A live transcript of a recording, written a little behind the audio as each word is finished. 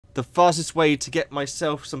the fastest way to get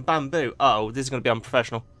myself some bamboo. Uh-oh, this is going to be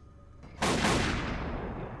unprofessional.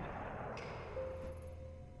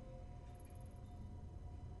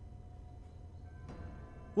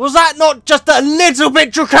 Was that not just a little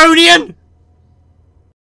bit draconian?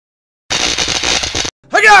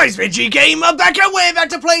 Hey guys, Veggie Gamer back and we're back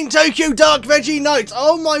to playing Tokyo Dark Veggie Nights.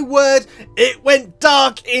 Oh my word, it went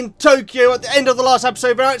dark in Tokyo at the end of the last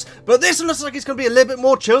episode, right? But this one looks like it's going to be a little bit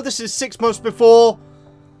more chill. This is 6 months before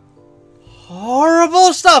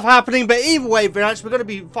horrible stuff happening. But either way, we're going to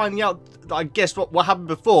be finding out, I guess, what happened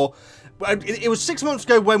before. It was 6 months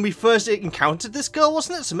ago when we first encountered this girl,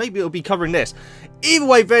 wasn't it? So maybe it'll be covering this. Either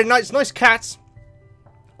way, very nice. Nice cats.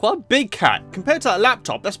 Quite a big cat. Compared to that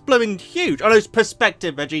laptop, that's blooming huge. I know it's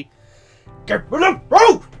perspective, Veggie. Go for the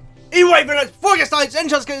road! Either way, very nice. Before I get started, any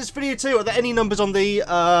chance to get this video too? Are there any numbers on the,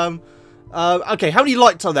 okay, how many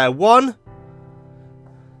likes are there? 1,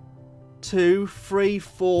 2, 3,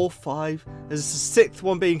 4, 5. There's the sixth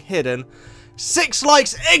one being hidden. 6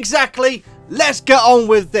 likes exactly. Let's get on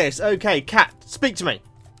with this. Okay, cat, speak to me.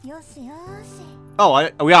 Oh,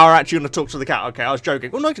 we are actually going to talk to the cat. Okay, I was joking.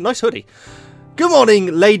 Oh, nice hoodie. Good morning,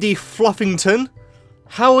 Lady Fluffington.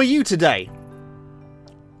 How are you today?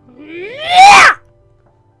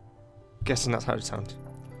 Guessing that's how it sounds.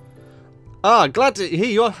 Ah, glad to hear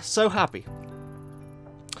you're so happy.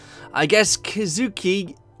 I guess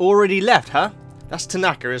Kizuki already left, huh? That's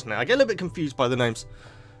Tanaka, isn't it? I get a little bit confused by the names.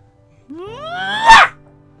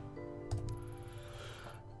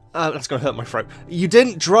 That's going to hurt my throat. You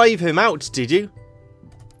didn't drive him out, did you?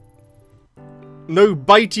 No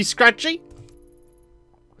bitey scratchy?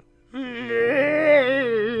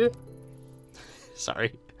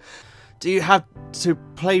 Sorry. Do you have to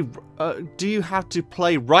play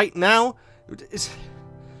right now?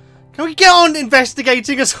 Can we get on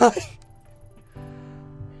investigating a sign?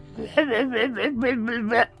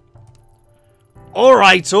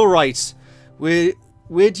 Alright.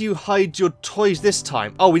 Where do you hide your toys this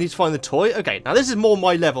time? Oh, we need to find the toy? Okay, now this is more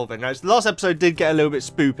my level then. Now, the last episode did get a little bit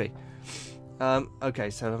spoopy. Okay,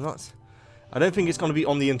 so I don't think it's going to be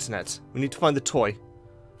on the internet. We need to find the toy.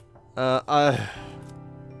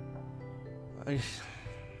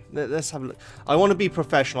 Let's have a look. I want to be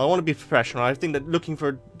professional. I think that looking for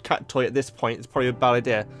a cat toy at this point is probably a bad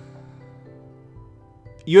idea.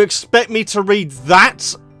 You expect me to read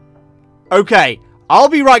that? Okay, I'll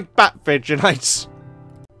be right back, Veggieeknights.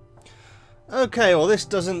 Okay, well this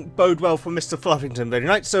doesn't bode well for Mr. Fluffington,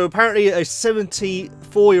 Veggieeknights. So apparently a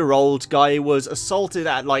 74-year-old guy was assaulted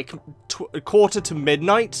at like a quarter to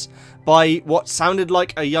midnight by what sounded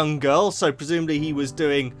like a young girl. So presumably he was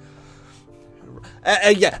doing...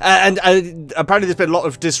 and apparently there's been a lot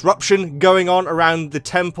of disruption going on around the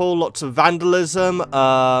temple, lots of vandalism,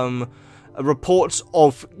 reports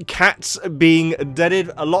of cats being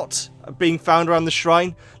deaded, a lot being found around the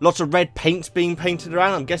shrine, lots of red paint being painted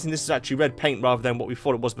around. I'm guessing this is actually red paint rather than what we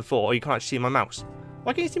thought it was before. Oh, you can't actually see my mouse.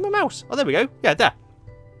 Why can't you see my mouse? Oh, there we go. Yeah, there.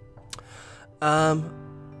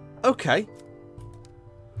 Okay.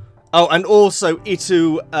 Oh, and also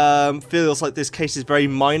Itu feels like this case is very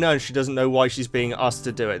minor and she doesn't know why she's being asked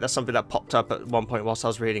to do it. That's something that popped up at one point whilst I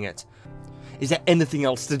was reading it. Is there anything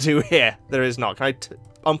else to do here? There is not. Can I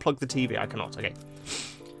unplug the TV? I cannot. Okay.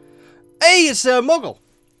 Hey, it's Moggle.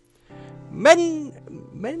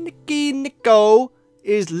 Meniki Nico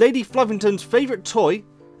is Lady Fluffington's favourite toy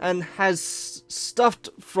and has suffered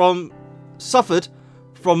from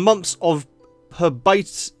months of her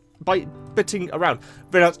biting around.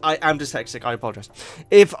 I am dyslexic, I apologise.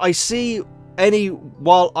 If I see any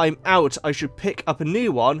while I'm out, I should pick up a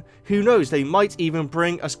new one. Who knows, they might even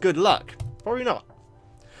bring us good luck. Probably not.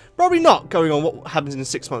 Probably not going on what happens in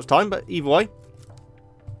 6 months' time, but either way.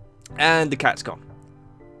 And the cat's gone.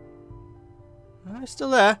 It's still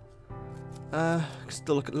there.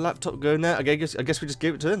 Still look at the laptop going there. I guess we just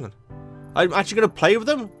give it to him then. I'm actually going to play with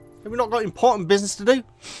them? Have we not got important business to do?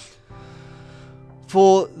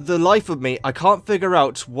 For the life of me, I can't figure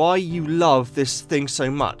out why you love this thing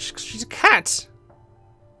so much. Because she's a cat.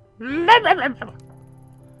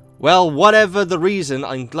 Well, whatever the reason,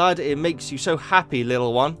 I'm glad it makes you so happy,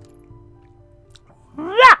 little one.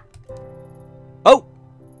 Oh!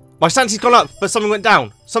 My sanity's gone up, but something went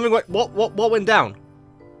down. Something went... What went down?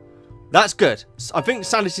 That's good. I think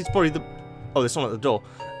sanity's probably the... Oh, there's someone at the door.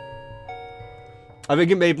 I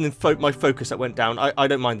think it may have been my focus that went down. I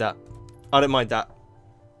don't mind that. I don't mind that.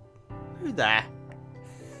 Who there?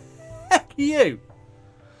 Heck you!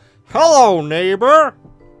 Hello, neighbor!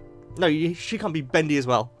 No, she can't be bendy as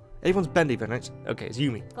well. Everyone's bendy, but right? Okay, it's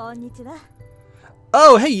Yumi.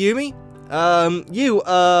 Oh, hey, Yumi. You,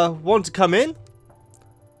 want to come in?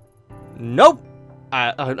 Nope.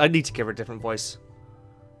 I need to give her a different voice.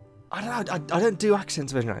 I don't know. I don't do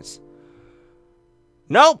accents very nice.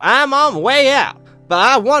 Nope, I'm on my way out. But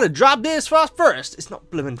I want to drop this off first. It's not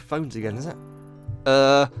blooming phones again, is it?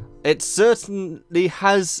 It certainly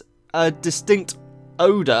has a distinct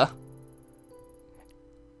odor.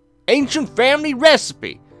 Ancient family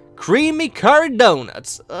recipe. Creamy curry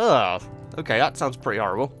donuts. Ugh. Okay, that sounds pretty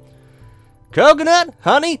horrible. Coconut,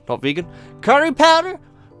 honey, not vegan, curry powder.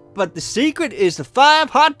 But the secret is the 5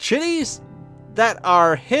 hot chilies that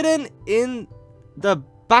are hidden in the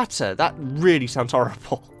batter. That really sounds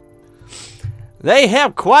horrible. They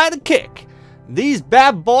have quite a kick. These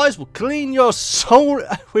bad boys will clean your soul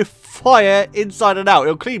with fire inside and out.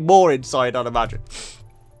 It'll clean more inside, I'd imagine.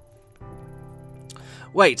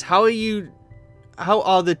 Wait, how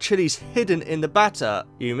are the chilies hidden in the batter,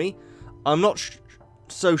 Yumi? I'm not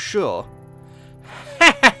so sure.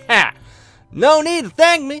 Ha ha ha! No need to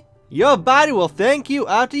thank me. Your body will thank you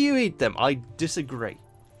after you eat them. I disagree.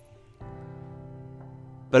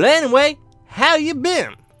 But anyway, how you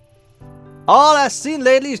been? All I've seen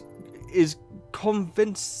lately is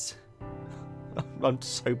I'm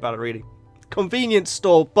so bad at reading. Convenience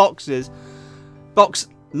store box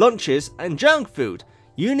lunches and junk food.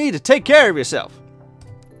 You need to take care of yourself.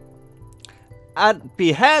 I'd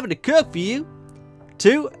be happy to cook for you,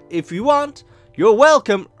 too, if you want. You're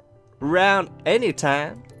welcome around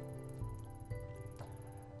anytime.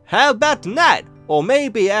 How about tonight? Or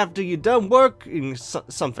maybe after you're done working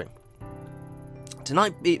something.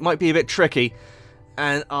 Tonight it might be a bit tricky,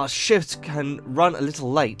 and our shift can run a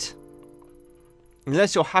little late.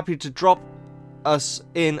 Unless you're happy to drop us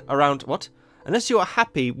in around... What? Unless you're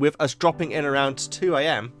happy with us dropping in around 2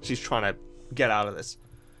 AM. She's trying to get out of this.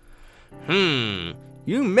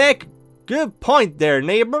 You make a good point there,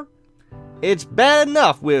 neighbor. It's bad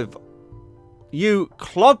enough with you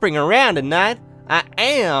clumping around at night. I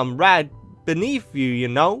am right beneath you, you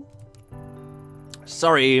know.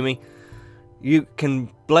 Sorry, Amy. You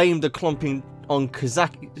can blame the clumping on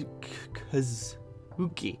Kazuki.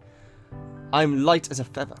 I'm light as a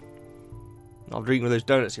feather. After eating with those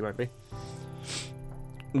donuts, you won't be.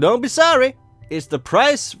 Don't be sorry. It's the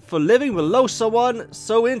price for living below someone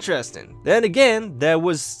so interesting. Then again, there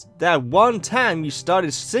was that one time you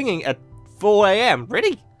started singing at 4 AM.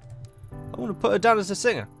 Really? I want to put her down as a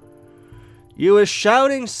singer. You were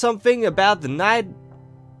shouting something about the night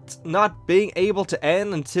not being able to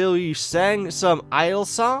end until you sang some idle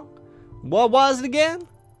song? What was it again?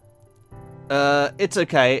 It's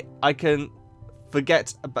okay. I can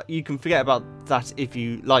forget about. You can forget about that if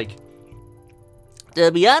you like.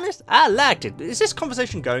 To be honest, I liked it. Is this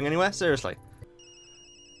conversation going anywhere? Seriously.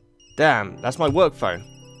 Damn, that's my work phone.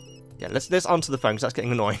 Yeah, let's answer the phone because that's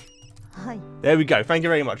getting annoying. Hi. There we go. Thank you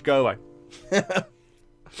very much. Go away.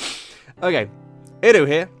 Okay, Ido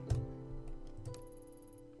here.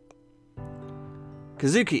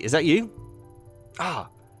 Kazuki, is that you? Ah,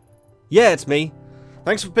 yeah, it's me.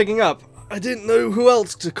 Thanks for picking up. I didn't know who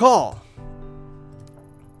else to call.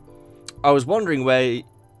 I was wondering where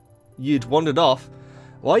you'd wandered off.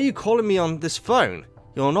 Why are you calling me on this phone?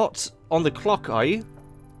 You're not on the clock, are you?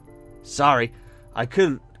 Sorry, I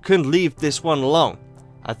couldn't leave this one alone.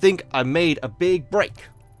 I think I made a big break.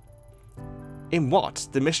 In what?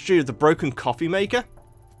 The mystery of the broken coffee maker?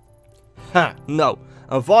 Ha, no.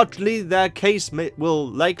 Unfortunately, that case will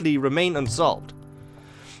likely remain unsolved.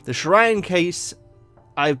 The shrine case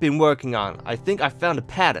I've been working on, I think I found a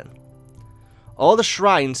pattern. All the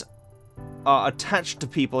shrines are attached to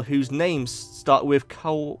people whose names start with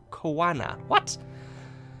Koana. What?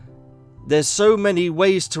 There's so many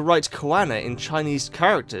ways to write Koana in Chinese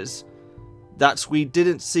characters that we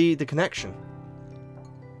didn't see the connection.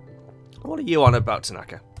 What are you on about,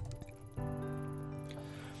 Tanaka?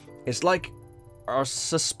 It's like our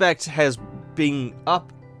suspect has been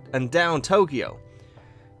up and down Tokyo,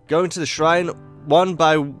 going to the shrine one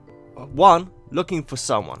by one, looking for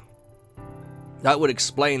someone. That would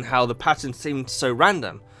explain how the pattern seemed so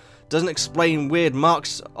random. Doesn't explain weird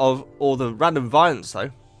marks of all the random violence,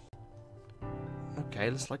 though. Okay,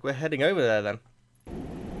 looks like we're heading over there then.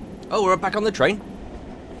 Oh, we're back on the train.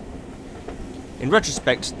 In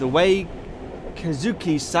retrospect, the way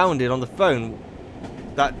Kazuki sounded on the phone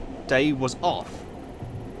that day was off.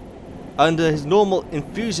 Under his normal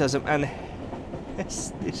enthusiasm and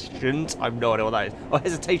hesitation, I have no idea what that is, or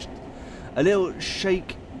hesitation, a little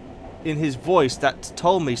shake in his voice that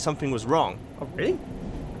told me something was wrong. Oh, really?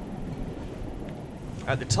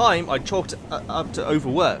 At the time, I chalked it up to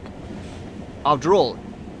overwork. After all,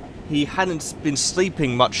 he hadn't been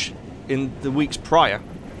sleeping much in the weeks prior.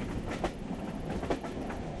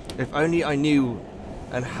 If only I knew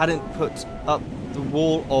and hadn't put up the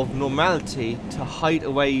wall of normality to hide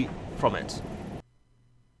away from it.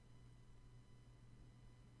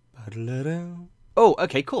 Oh,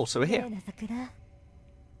 okay, cool. So we're here.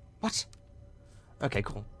 What? Okay,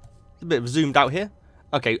 cool. It's a bit zoomed out here.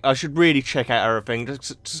 Okay, I should really check out everything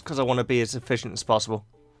just because I want to be as efficient as possible.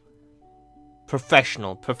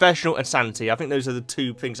 Professional and sanity. I think those are the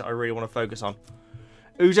two things that I really want to focus on.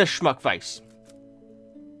 Who's a schmuck face?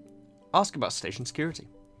 Ask about station security.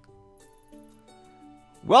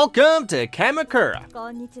 Welcome to Kamakura.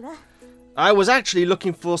 I was actually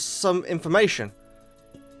looking for some information.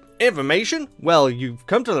 Information? Well, you've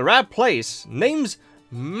come to the right place. Name's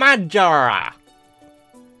Majara.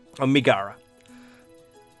 Or Migara.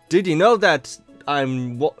 Did you know that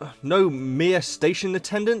I'm no mere station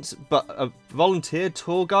attendant, but a volunteer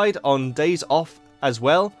tour guide on days off as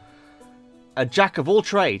well? A jack of all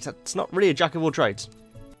trades. That's not really a jack of all trades.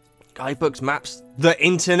 Guidebooks, maps, the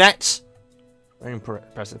internet. Very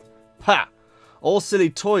impressive. Ha! All silly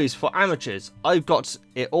toys for amateurs. I've got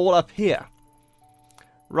it all up here.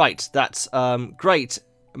 Right, that's great.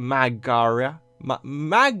 Megara.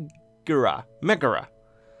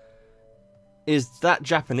 Is that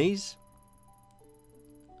Japanese?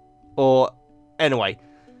 Or anyway,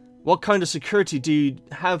 what kind of security do you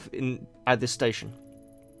have at this station?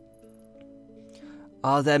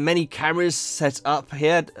 Are there many cameras set up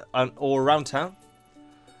here all around town?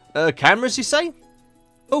 Cameras, you say?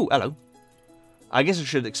 Oh, hello. I guess I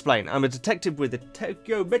should explain. I'm a detective with the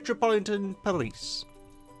Tokyo Metropolitan Police.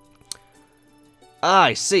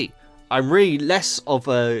 I see. I'm really less of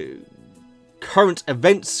a current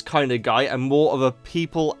events kind of guy and more of a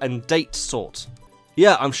people and date sort.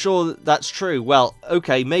 Yeah, I'm sure that's true. Well,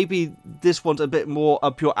 okay, maybe this one's a bit more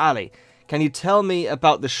up your alley. Can you tell me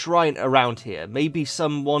about the shrine around here? Maybe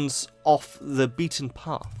someone's off the beaten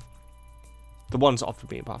path. The one's off the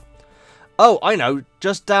beaten path. Oh, I know.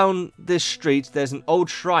 Just down this street, there's an old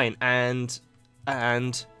shrine and...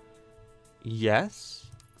 Yes?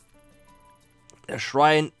 A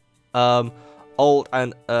shrine, old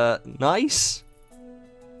and, nice?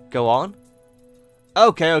 Go on.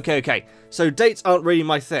 Okay. So dates aren't really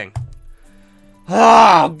my thing.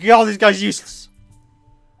 Oh, God, this guy's useless.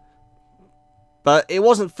 But it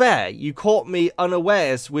wasn't fair. You caught me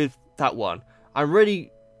unawares with that one. I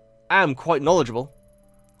really am quite knowledgeable.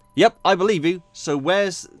 Yep, I believe you. So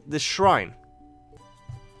where's the shrine?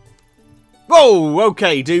 Whoa,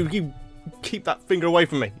 okay, dude. You keep that finger away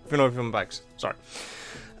from me. If you're not from my bags. Sorry.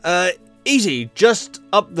 Easy. Just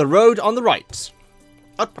up the road on the right.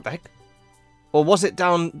 What the heck? Or was it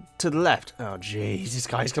down to the left? Oh, jeez. This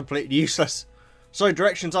guy's completely useless. Sorry,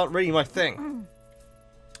 directions aren't really my thing.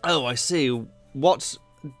 Oh, I see. What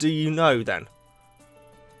do you know, then?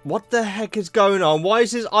 What the heck is going on? Why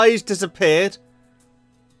has his eyes disappeared?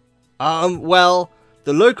 Well,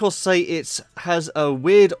 the locals say it has a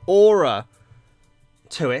weird aura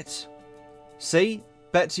to it. See?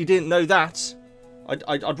 Bet you didn't know that.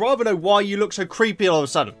 I'd rather know why you look so creepy all of a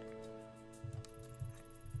sudden.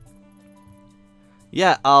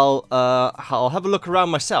 Yeah, I'll have a look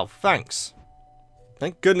around myself. Thanks.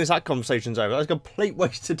 Thank goodness that conversation's over. That was a complete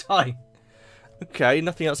waste of time. Okay,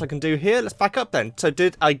 nothing else I can do here. Let's back up then. So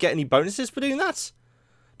did I get any bonuses for doing that?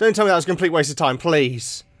 Don't tell me that was a complete waste of time,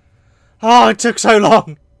 please. Oh, it took so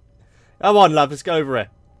long. Come on, love. Let's go over it.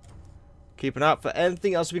 Keep an eye out for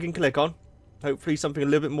anything else we can click on. Hopefully something a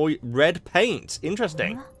little bit more red paint.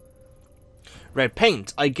 Interesting. Red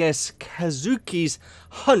paint. I guess Kazuki's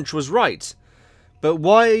hunch was right. But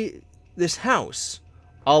why this house?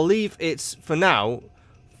 I'll leave it for now.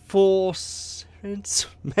 Forensics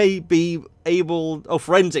may be able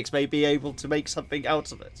to make something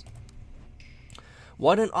out of it.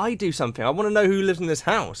 Why don't I do something? I want to know who lives in this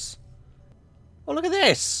house. Oh, look at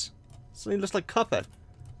this. Something looks like Cuphead.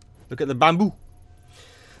 Look at the bamboo.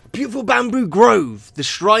 Beautiful bamboo grove. The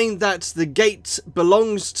shrine that the gate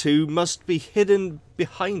belongs to must be hidden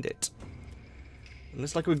behind it.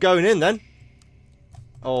 Looks like we're going in then.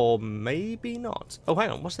 Or maybe not. Oh, hang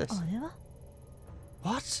on. What's this?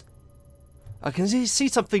 What? I can see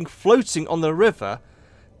something floating on the river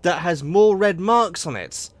that has more red marks on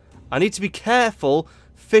it. I need to be careful.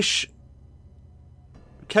 Fish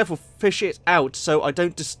it out so I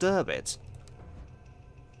don't disturb it.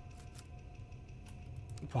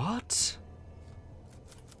 What?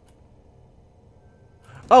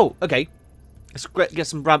 Oh, okay. Let's get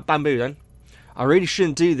some bamboo then. I really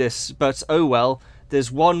shouldn't do this, but oh well. There's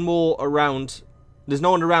one more around. There's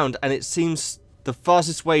no one around, and it seems the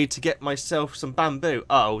fastest way to get myself some bamboo.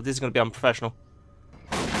 Uh oh, this is going to be unprofessional.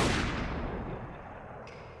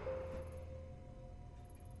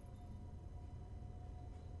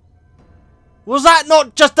 Was that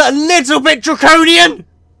not just a little bit draconian?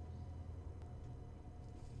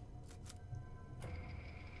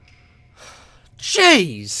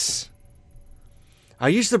 Jeez. I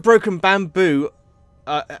use the broken bamboo.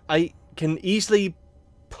 I can easily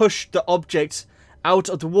push the object out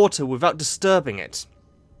of the water without disturbing it.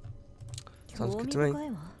 Sounds good to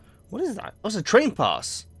me. What is that? Oh, it's a train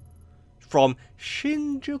pass. From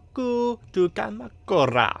Shinjuku to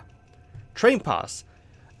Kamakura. Train pass.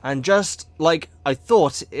 And just like I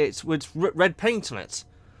thought, it's with red paint on it.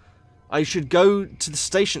 I should go to the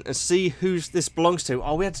station and see who this belongs to.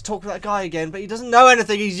 Oh, we had to talk to that guy again, but he doesn't know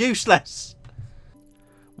anything. He's useless.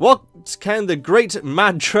 What can the great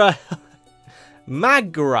Magra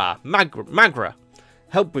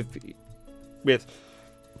help with?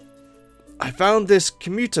 I found this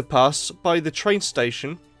commuter pass by the train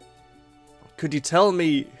station. Could you tell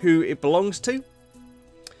me who it belongs to?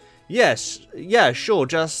 Yes, yeah, sure,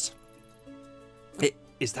 just...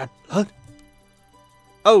 Is that blood?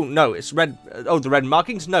 Oh, no, it's red. Oh, the red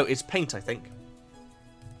markings? No, it's paint, I think.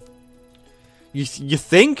 You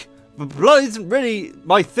think? But blood isn't really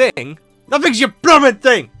my thing. Nothing's your blooming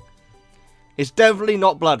thing! It's definitely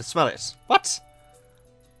not blood. Smell it. What?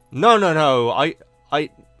 No.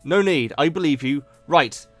 No need. I believe you.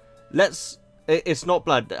 Right. It's not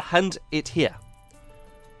blood. Hand it here.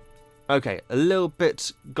 Okay, a little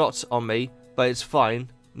bit got on me, but it's fine.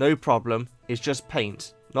 No problem. It's just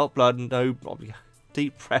paint. Not blood, no problem.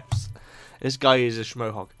 Deep breaths. This guy is a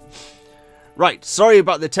schmohog. Right, sorry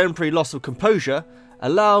about the temporary loss of composure.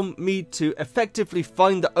 Allow me to effectively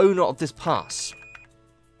find the owner of this pass.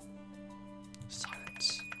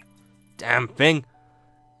 Silence. Damn thing.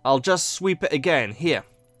 I'll just sweep it again. Here.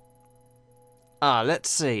 Let's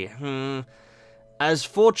see. As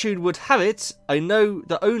fortune would have it, I know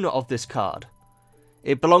the owner of this card.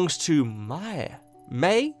 It belongs to May.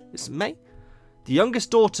 May? Is it May? The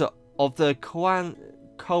youngest daughter of the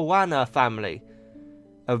Koana family.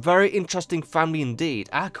 A very interesting family indeed.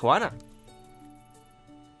 Koana.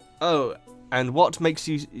 Oh, and what makes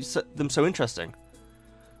them so interesting?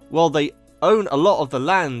 Well, they own a lot of the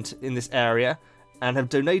land in this area and have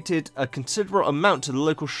donated a considerable amount to the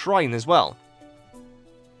local shrine as well.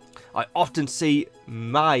 I often see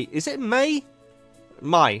Mai. Is it May?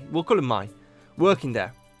 Mai. We'll call him Mai. Working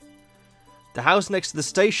there. The house next to the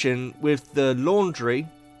station with the laundry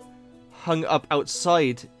hung up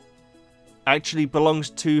outside actually belongs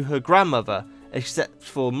to her grandmother. Except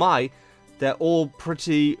for Mai, they're all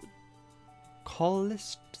pretty...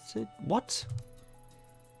 What?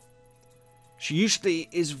 She usually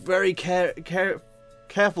is very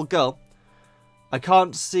careful girl. I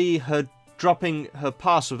can't see her dropping her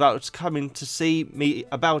pass without coming to see me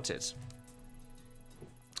about it.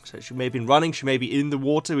 So she may have been running, she may be in the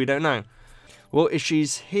water, we don't know. Well, if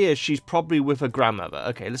she's here, she's probably with her grandmother.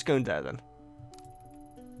 Okay, let's go in there then.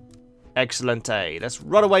 Excellent. Let's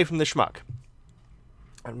run away from the schmuck.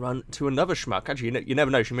 And run to another schmuck. Actually, you never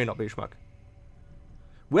know, she may not be a schmuck.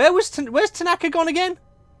 Where's Tanaka gone again?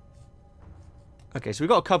 Okay, so we've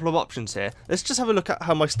got a couple of options here. Let's just have a look at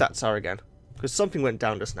how my stats are again. Because something went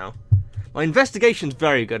down just now. My investigation's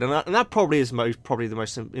very good, and that probably is probably the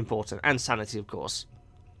most important. And sanity, of course.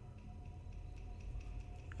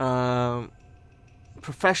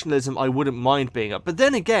 Professionalism, I wouldn't mind being up. But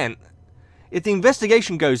then again, if the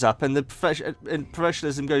investigation goes up and the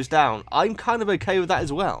professionalism goes down, I'm kind of okay with that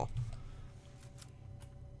as well.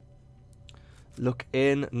 Look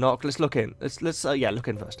in, knock. Let's look in. Let's look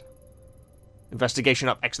in first. Investigation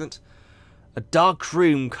up, excellent. A dark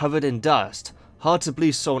room covered in dust. Hard to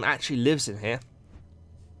believe someone actually lives in here.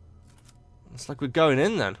 It's like we're going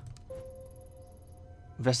in then.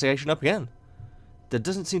 Investigation up again. There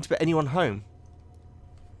doesn't seem to be anyone home.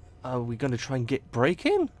 Are we going to try and break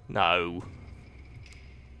in? No.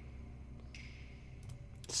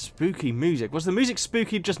 Spooky music. Was the music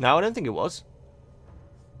spooky just now? I don't think it was.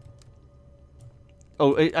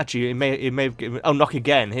 Oh, actually, it may have given... Oh, knock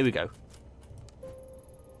again. Here we go.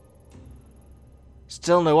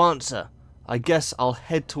 Still no answer. I guess I'll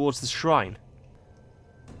head towards the shrine.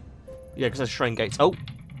 Yeah, because there's shrine gates. Oh.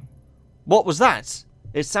 What was that?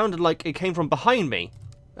 It sounded like it came from behind me.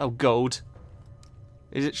 Oh, gold.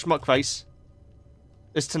 Is it Schmuckface?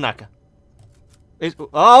 It's Tanaka.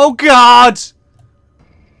 Oh, God!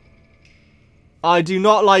 I do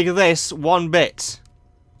not like this one bit.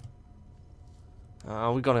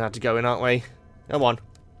 Oh, we're gonna have to go in, aren't we? Come on.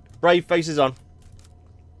 Brave faces on.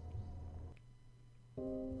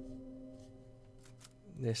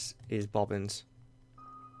 This is Bobbins.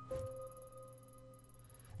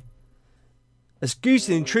 Excuse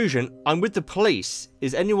the intrusion. I'm with the police.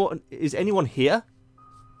 Is anyone here?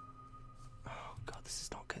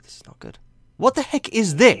 This is not good. What the heck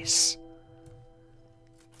is this?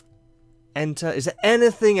 Enter. Is there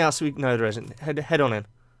anything else we... No, there isn't. Head on in.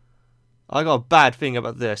 I got a bad thing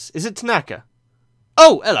about this. Is it Tanaka?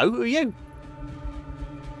 Oh, hello. Who are you?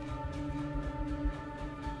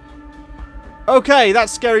 Okay,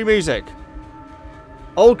 that's scary music.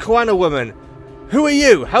 Old Koana woman. Who are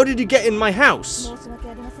you? How did you get in my house?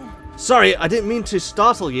 Sorry, I didn't mean to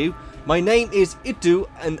startle you. My name is Itu,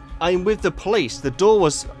 and I'm with the police. The door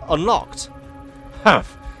was unlocked.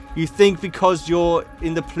 Humph. You think because you're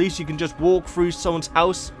in the police you can just walk through someone's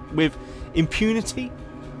house with impunity?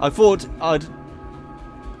 I thought I'd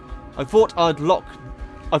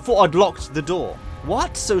locked the door.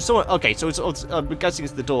 What? So someone... Okay, so it's I'm guessing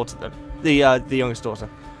it's the daughter then. The youngest daughter.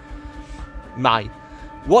 Mai.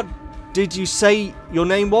 What did you say your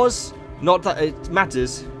name was? Not that it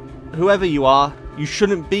matters. Whoever you are, you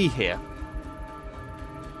shouldn't be here.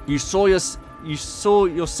 You saw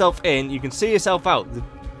yourself in. You can see yourself out.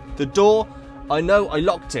 The door, I know I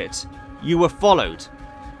locked it. You were followed.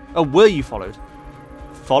 Oh, were you followed?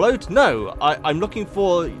 Followed? No, I'm looking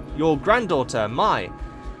for your granddaughter, Mai.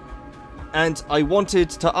 And I wanted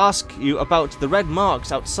to ask you about the red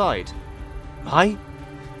marks outside. Mai?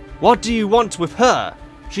 What do you want with her?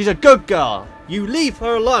 She's a good girl. You leave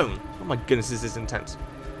her alone. Oh my goodness, this is intense.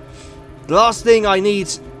 The last thing I need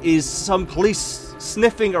is some police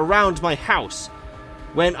sniffing around my house.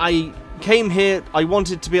 When I came here, I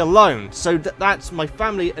wanted to be alone, so that's my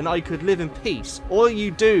family and I could live in peace. All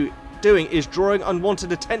you doing is drawing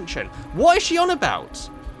unwanted attention. What is she on about?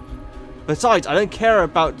 Besides, I don't care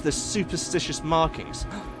about the superstitious markings.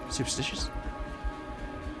 Superstitious?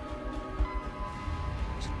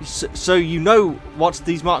 So you know what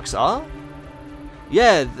these marks are?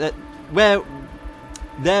 Yeah, where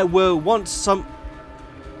there were once some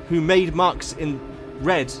who made marks in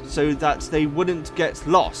red so that they wouldn't get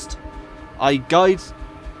lost. A guide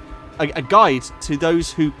to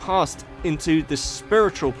those who passed into the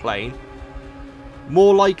spiritual plane.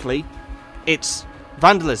 More likely, it's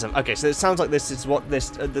vandalism. Okay, so it sounds like this is what this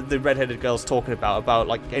the red-headed girl's talking about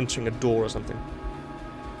like entering a door or something.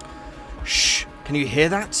 Shh! Can you hear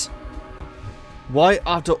that? Why,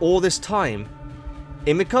 after all this time?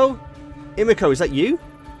 Imiko? Imiko, is that you?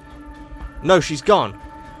 No, she's gone.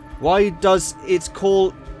 Why does it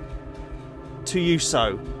call to you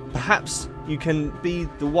so? Perhaps you can be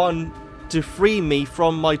the one to free me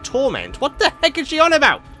from my torment. What the heck is she on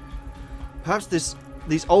about? Perhaps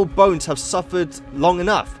these old bones have suffered long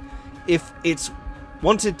enough. If it's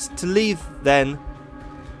wanted to leave, then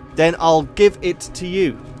I'll give it to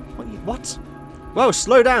you. What? Well,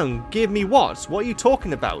 slow down. Give me what? What are you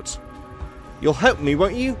talking about? You'll help me,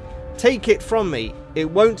 won't you? Take it from me. It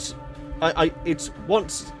won't... It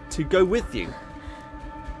wants to go with you.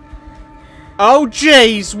 Oh,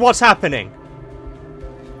 jeez! What's happening?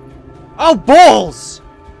 Oh, balls!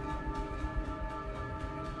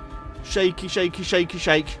 Shaky, shaky, shaky,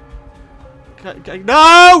 shake.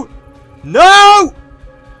 No! No!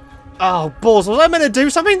 Oh, balls. Was I meant to do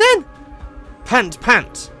something then? Pant,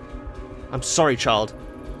 pant. I'm sorry, child.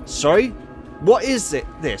 Sorry? What is it,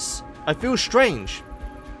 this? I feel strange.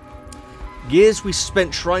 Years we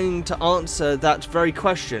spent trying to answer that very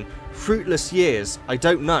question. Fruitless years. I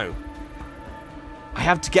don't know. I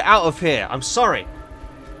have to get out of here. I'm sorry.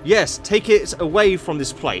 Yes, take it away from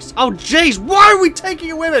this place. Oh, jeez. Why are we taking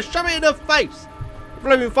it with us? Shove it in her face.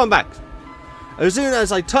 Flipping fun back. As soon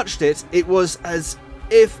as I touched it, it was as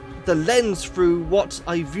if the lens through what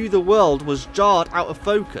I view the world was jarred out of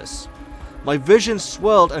focus. My vision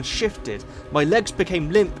swirled and shifted. My legs became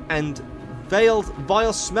limp and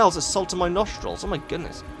vile smells assaulted my nostrils. Oh my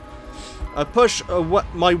goodness. I push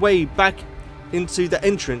my way back into the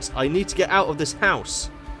entrance. I need to get out of this house.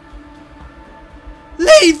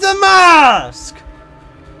 Leave the mask!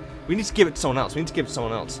 We need to give it to someone else. We need to give it to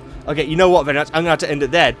someone else. Okay, you know what, Veggie? I'm going to have to end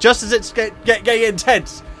it there. Just as it's getting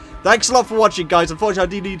intense. Thanks a lot for watching, guys.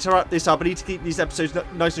 Unfortunately, I do need to wrap this up. I need to keep these episodes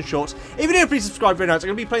nice and short. If you're new, please subscribe, Veggie. I'm going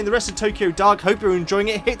to be playing the rest of Tokyo Dark. Hope you're enjoying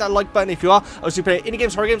it. Hit that like button if you are. I also play indie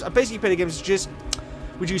games, horror games. I basically play the games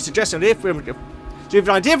would you suggest an idea for an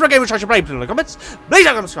idea for a game which I should play? Put in the comments. Please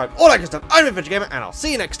like and subscribe. All that good stuff. I'm VEGGIEKNIGHTS, and I'll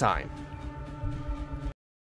see you next time.